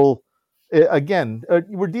people, again,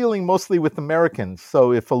 we're dealing mostly with Americans.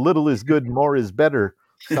 So if a little is good, more is better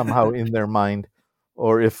somehow in their mind.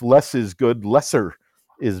 Or if less is good, lesser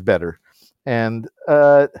is better. And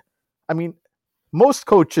I mean, most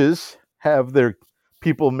coaches have their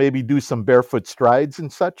people maybe do some barefoot strides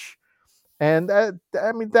and such. And I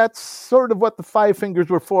mean, that's sort of what the Five Fingers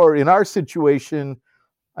were for. In our situation,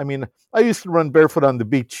 I mean, I used to run barefoot on the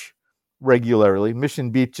beach regularly.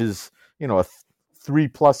 Mission Beach is, a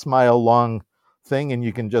 3+ mile long thing, and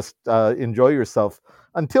you can just enjoy yourself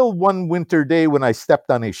until one winter day when I stepped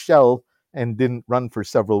on a shell and didn't run for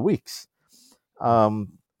several weeks.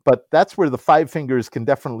 But that's where the Five Fingers can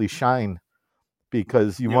definitely shine,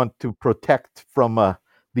 because you want to protect from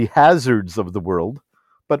the hazards of the world.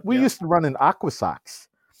 But we used to run in aqua socks.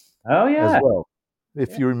 Oh, yeah. As well.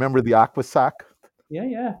 If you remember the aqua sock.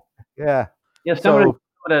 Yeah. Some of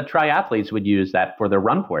the triathletes would use that for the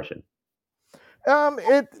run portion.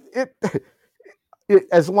 It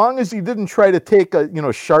as long as you didn't try to take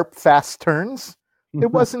sharp, fast turns, it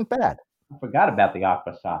wasn't bad. I forgot about the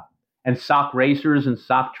aqua sock and sock racers and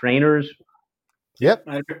sock trainers. Yep,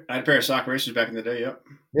 I had a pair of sock racers back in the day. Yep.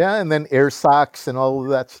 Yeah, and then air socks and all of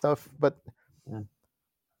that stuff. But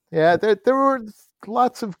there were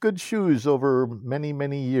lots of good shoes over many,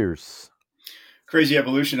 many years. Crazy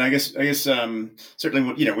evolution. I guess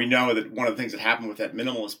certainly, we know that one of the things that happened with that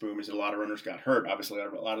minimalist boom is that a lot of runners got hurt. Obviously, a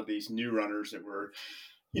lot of these new runners that were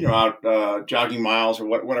out jogging miles or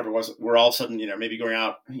whatever it was, we're all of a sudden, maybe going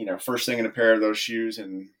out, first thing in a pair of those shoes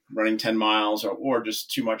and running 10 miles or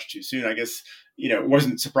just too much too soon. I guess, it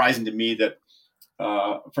wasn't surprising to me that,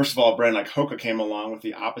 first of all, a brand like Hoka came along with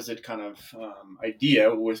the opposite kind of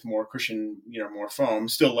idea with more cushion, more foam,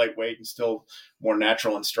 still lightweight and still more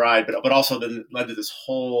natural in stride, but also then led to this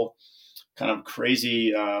whole kind of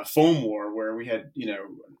crazy foam war where we had,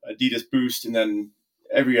 Adidas Boost and then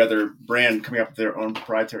every other brand coming up with their own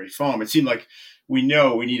proprietary foam. It seemed like we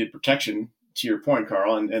needed protection, to your point,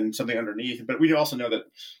 Carl, and something underneath. But we also know that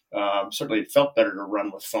certainly it felt better to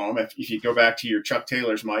run with foam. If you go back to your Chuck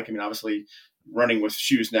Taylors, Mike, I mean, obviously running with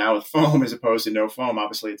shoes now with foam as opposed to no foam,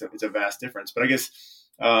 obviously it's a vast difference. But I guess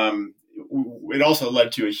it also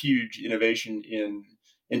led to a huge innovation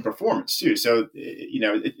in performance too. So,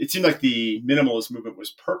 it seemed like the minimalist movement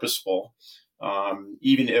was purposeful,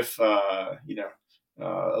 even if, a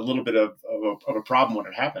little bit of a problem when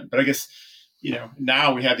it happened. But I guess,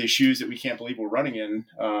 now we have these shoes that we can't believe we're running in,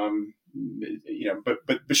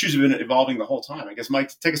 but shoes have been evolving the whole time. I guess,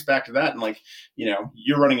 Mike, take us back to that. And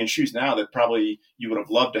you're running in shoes now that probably you would have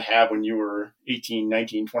loved to have when you were 18,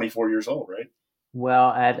 19, 24 years old, right?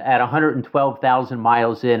 Well, at 112,000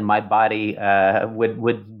 miles in, my body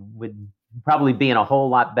would probably be in a whole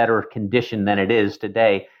lot better condition than it is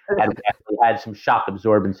today. Had we actually had some shock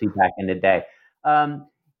absorbency back in the day.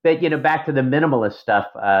 But back to the minimalist stuff.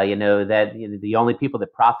 That the only people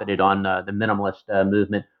that profited on the minimalist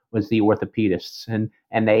movement was the orthopedists, and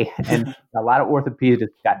a lot of orthopedists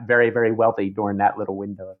got very, very wealthy during that little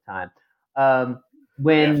window of time.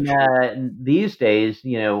 When these days,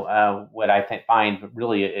 what I find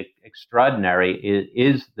really extraordinary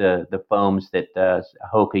is the foams that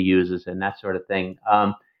Hoka uses and that sort of thing.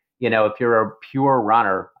 If you're a pure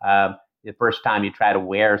runner, the first time you try to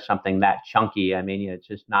wear something that chunky, I mean, it's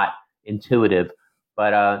just not intuitive.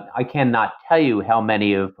 But I cannot tell you how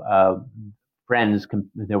many of friends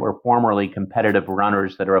that were formerly competitive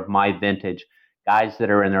runners that are of my vintage, guys that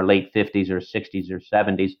are in their late 50s or 60s or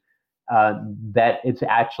 70s, that it's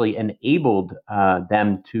actually enabled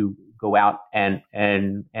them to go out and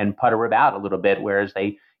putter about a little bit, whereas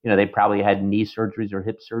they probably had knee surgeries or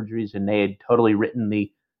hip surgeries and they had totally written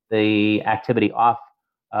the activity off.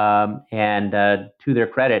 And to their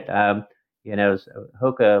credit,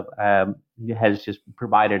 Hoka has just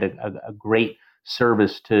provided a great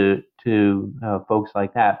service to folks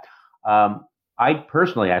like that. I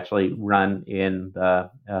personally actually run in the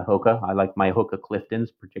Hoka. I like my Hoka Cliftons,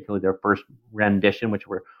 particularly their first rendition, which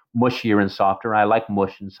were mushier and softer. I like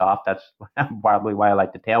mush and soft. That's probably why I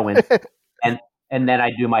like the Tailwind. and then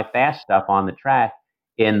I do my fast stuff on the track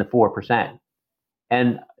in the 4%.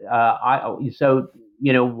 And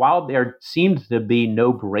while there seems to be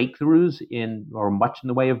no breakthroughs or much in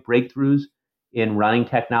the way of breakthroughs in running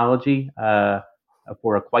technology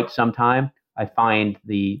for quite some time, I find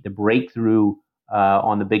the breakthrough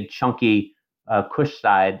on the big chunky cush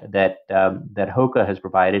side that Hoka has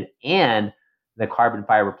provided and the carbon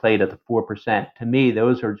fiber plate of the 4%. To me,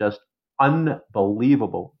 those are just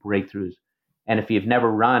unbelievable breakthroughs. And if you've never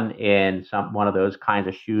run in one of those kinds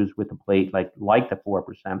of shoes with the plate like the 4%,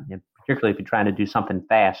 and particularly if you're trying to do something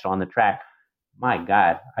fast on the track, my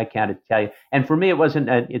God, I can't tell you. And for me,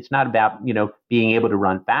 it's not about, being able to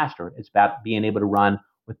run faster. It's about being able to run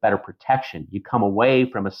with better protection. You come away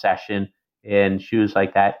from a session in shoes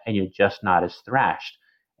like that and you're just not as thrashed.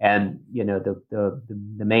 And,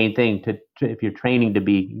 the main thing if you're training to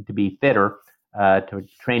be fitter,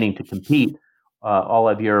 training to compete, all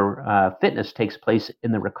of your fitness takes place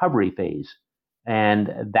in the recovery phase.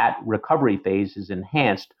 And that recovery phase is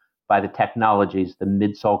enhanced by the technologies, the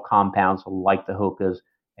midsole compounds like the Hokas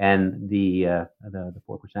and the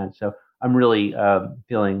 4%. So I'm really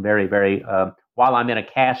feeling very, very, while I'm in a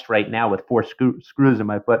cast right now with 4 screws in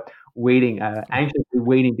my foot, anxiously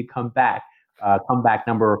waiting to come back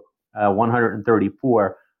number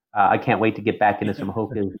 134. I can't wait to get back into some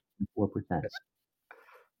Hokas 4%.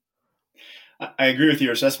 I agree with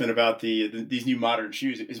your assessment about these new modern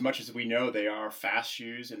shoes. As much as we know they are fast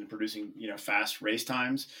shoes and producing fast race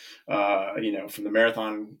times, from the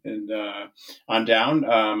marathon and on down.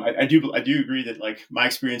 I do agree that like my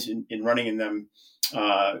experience in running in them,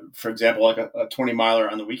 for example, like a 20 miler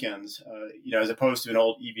on the weekends, as opposed to an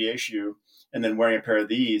old EVA shoe and then wearing a pair of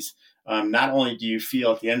these. Not only do you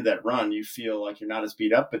feel at the end of that run, you feel like you're not as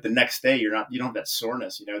beat up, but the next day you don't have that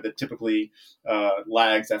soreness, that typically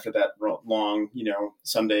lags after that long,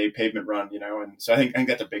 Sunday pavement run, and so I think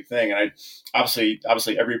that's a big thing. And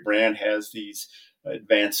obviously every brand has these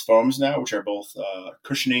advanced foams now, which are both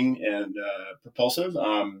cushioning and propulsive.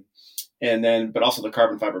 but also the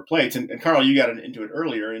carbon fiber plates. And Carl, you got into it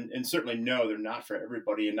earlier, and certainly no, they're not for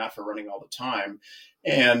everybody and not for running all the time.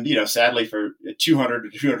 And sadly, for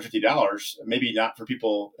 $200 to $250, maybe not for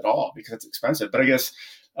people at all because it's expensive. But I guess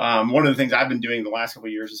one of the things I've been doing the last couple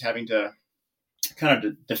of years is having to kind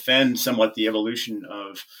of defend somewhat the evolution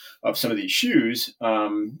of some of these shoes,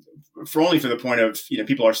 for the point of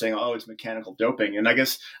people are saying, oh, it's mechanical doping, and I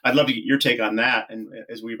guess I'd love to get your take on that. And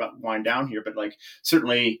as we about wind down here, but like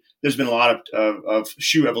certainly there's been a lot of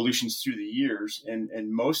shoe evolutions through the years,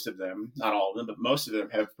 and most of them, not all of them, but most of them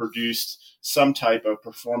have produced some type of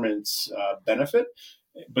performance benefit.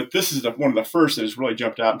 But this is one of the first that has really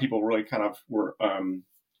jumped out, and people really kind of were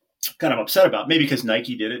kind of upset about, maybe because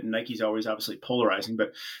Nike did it, and Nike's always obviously polarizing,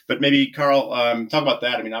 but maybe Carl, talk about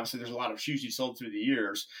that. I mean, obviously there's a lot of shoes you sold through the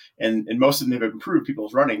years, and most of them have improved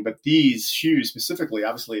people's running, but these shoes specifically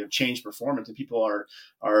obviously have changed performance, and people are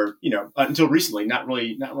until recently not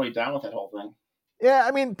really down with that whole thing. Yeah,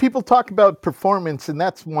 I mean, people talk about performance, and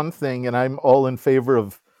that's one thing, and I'm all in favor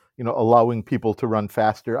of allowing people to run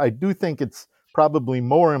faster. I do think it's probably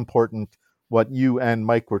more important what you and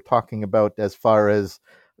Mike were talking about as far as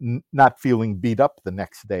not feeling beat up the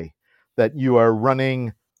next day, that you are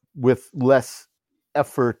running with less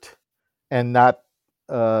effort and not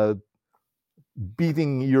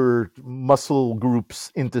beating your muscle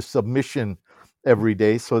groups into submission every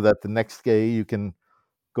day so that the next day you can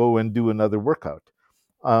go and do another workout.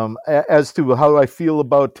 As to how I feel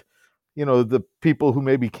about, the people who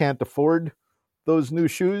maybe can't afford those new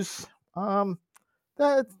shoes,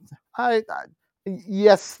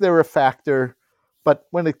 yes, they're a factor. But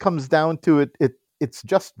when it comes down to it, it's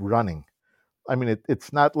just running. I mean,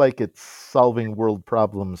 it's not like it's solving world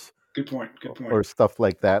problems. Good point. Or stuff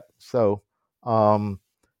like that. So,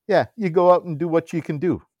 you go out and do what you can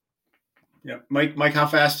do. Yeah, Mike, how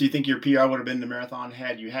fast do you think your PR would have been in the marathon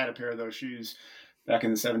had you had a pair of those shoes back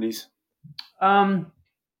in the 70s?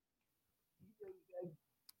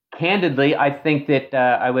 Candidly, I think that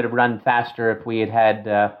I would have run faster if we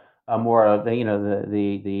had more of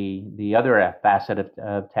the other facet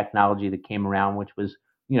of technology that came around, which was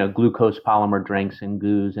glucose polymer drinks and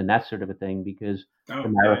goos and that sort of a thing. Because the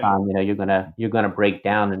marathon, you're gonna break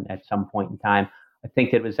down at some point in time. I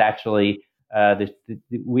think it was actually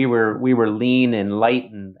we were lean and light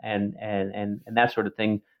and that sort of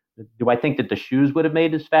thing. Do I think that the shoes would have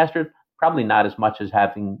made us faster? Probably not as much as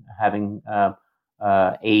having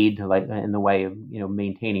aid like in the way of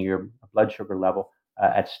maintaining your blood sugar level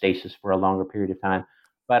at stasis for a longer period of time.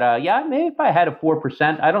 But maybe if I had a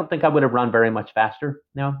 4%, I don't think I would have run very much faster.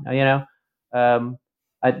 No,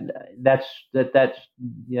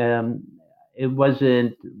 it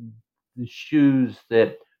wasn't the shoes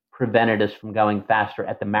that prevented us from going faster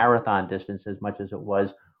at the marathon distance as much as it was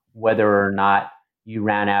whether or not you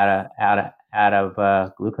ran out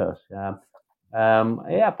of glucose. If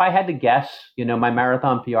I had to guess, my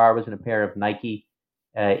marathon PR was in a pair of Nike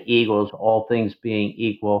Eagles, all things being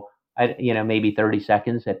equal. Maybe 30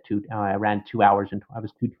 seconds at I ran 2 hours and I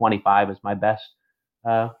was 2:25 was my best.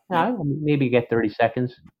 Maybe get 30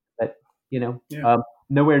 seconds, but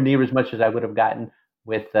nowhere near as much as I would have gotten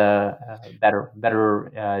with better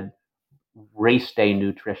race day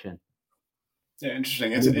nutrition. Yeah,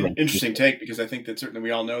 interesting. It's an interesting take because I think that certainly we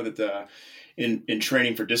all know that in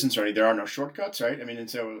training for distance running, there are no shortcuts, right? I mean, and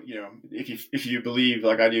so if you believe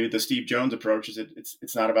like I do, the Steve Jones approach is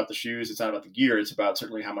it's not about the shoes, it's not about the gear, it's about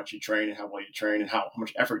certainly how much you train and how well you train and how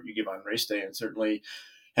much effort you give on race day, and certainly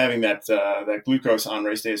having that glucose on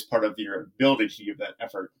race day is part of your ability to give that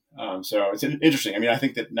effort. So it's interesting. I mean, I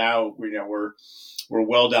think that now we're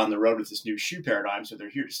well down the road with this new shoe paradigm, so they're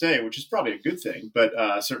here to stay, which is probably a good thing. But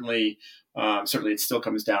certainly it still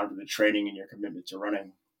comes down to the training and your commitment to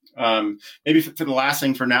running. Maybe for the last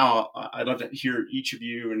thing for now, I'd love to hear each of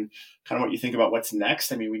you and kind of what you think about what's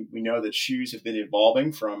next. I mean, we know that shoes have been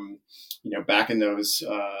evolving from, back in those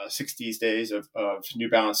 60s days of New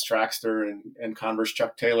Balance Trackster and Converse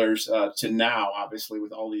Chuck Taylors to now, obviously,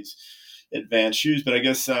 with all these advanced shoes. But I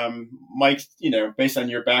guess, Mike, based on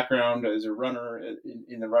your background as a runner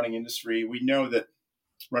in the running industry, we know that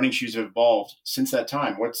running shoes have evolved since that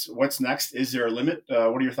time. What's next? Is there a limit?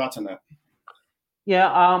 What are your thoughts on that? Yeah,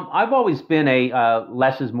 I've always been a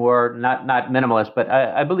less is more, not minimalist, but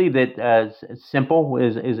I believe that simple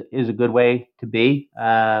is a good way to be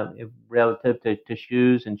relative to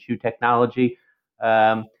shoes and shoe technology.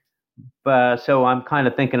 But so I'm kind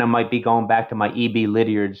of thinking I might be going back to my EB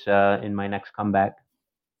Lydiards in my next comeback.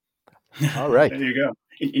 All right, there you go.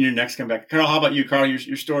 In your next comeback, Carl, how about you? Carl,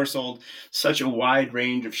 your store sold such a wide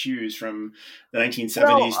range of shoes from the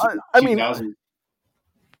 1970s to 2000.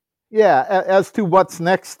 Yeah, as to what's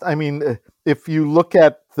next, I mean, if you look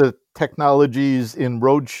at the technologies in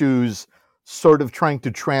road shoes sort of trying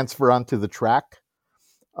to transfer onto the track,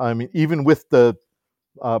 I mean, even with the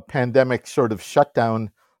pandemic sort of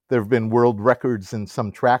shutdown, there have been world records in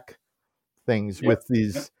some track things Yep. with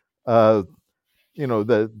these, you know,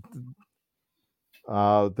 the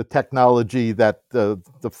technology that the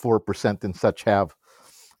 4% and such have.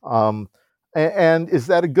 And is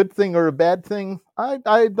that a good thing or a bad thing?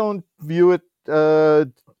 I don't view it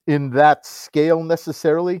in that scale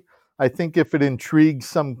necessarily. I think if it intrigues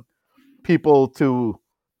some people to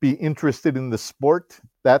be interested in the sport,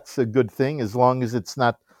 that's a good thing, as long as it's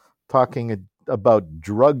not talking about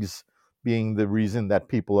drugs being the reason that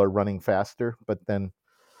people are running faster. But then,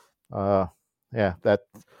 yeah, that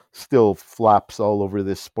still flops all over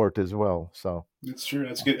this sport as well. So That's true.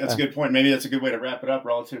 That's good. That's a good point. Maybe that's a good way to wrap it up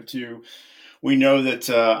relative to, we know that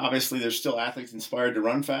obviously there's still athletes inspired to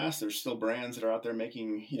run fast. There's still brands that are out there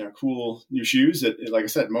making, cool new shoes that, like I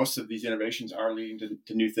said, most of these innovations are leading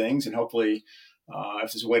to new things. And hopefully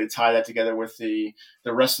if there's a way to tie that together with the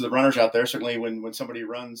rest of the runners out there, certainly when somebody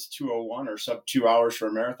runs 2:01 or sub 2 hours for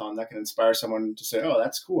a marathon, that can inspire someone to say, oh,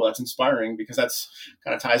 that's cool. That's inspiring, because that's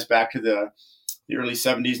kind of ties back to the early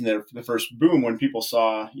 70s and the first boom, when people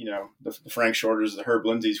saw, the Frank Shorters, the Herb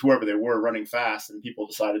Lindsays, whoever they were, running fast, and people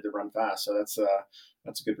decided to run fast. So that's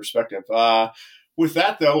a good perspective. With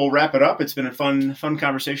that, though, we'll wrap it up. It's been a fun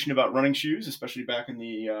conversation about running shoes, especially back in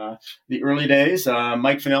the early days.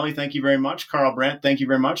 Mike Finelli, thank you very much. Carl Brandt, thank you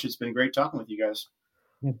very much. It's been great talking with you guys.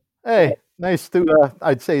 hey, nice to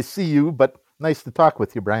I'd say see you, but nice to talk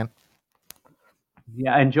with you, Brian.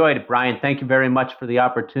 Yeah, I enjoyed it, Brian. Thank you very much for the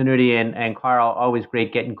opportunity. And Carl, always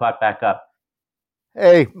great getting caught back up.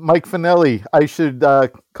 Hey, Mike Finelli, I should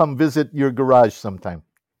come visit your garage sometime.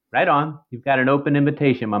 Right on. You've got an open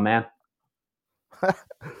invitation, my man.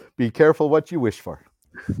 Be careful what you wish for.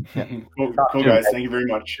 Cool guys. Thank you very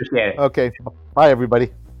much. Appreciate it. Okay. Bye,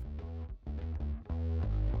 everybody.